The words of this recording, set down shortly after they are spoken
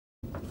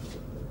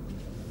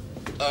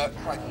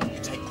Crichton, you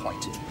take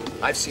point.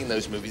 I've seen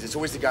those movies. It's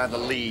always the guy in the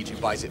lead who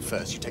buys it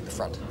first. You take the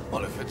front.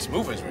 Well, if it's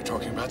movies we're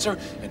talking about, sir,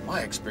 in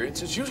my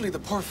experience, it's usually the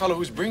poor fellow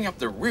who's bringing up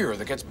the rear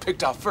that gets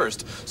picked off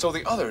first, so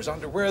the others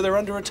aren't aware they're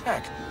under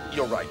attack.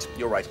 You're right.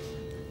 You're right.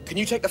 Can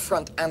you take the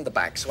front and the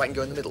back so I can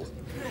go in the middle?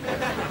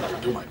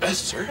 I'll do my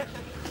best, sir.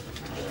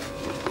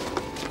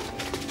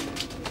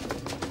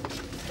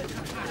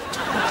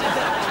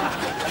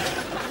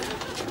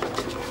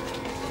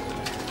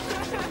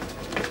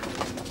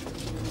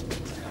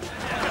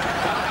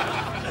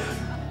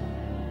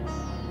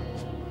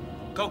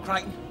 Go,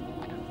 Crichton.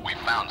 We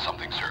found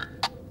something, sir.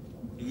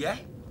 Yeah?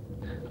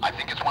 I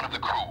think it's one of the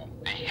crew.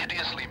 A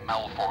hideously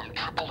malformed,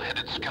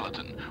 triple-headed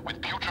skeleton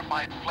with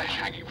putrefied flesh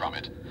hanging from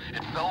it.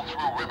 It fell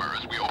through a river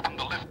as we opened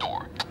the lift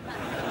door.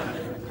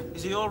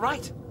 Is he all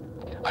right?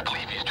 I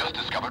believe he's just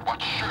discovered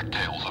what shirt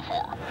tails are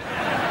for.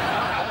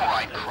 All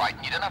right,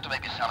 Crichton, you don't have to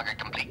make me sound like a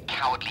complete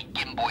cowardly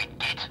gimboid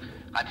git.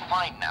 I'm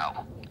fine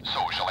now.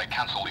 So, shall I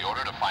cancel the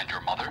order to find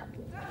your mother?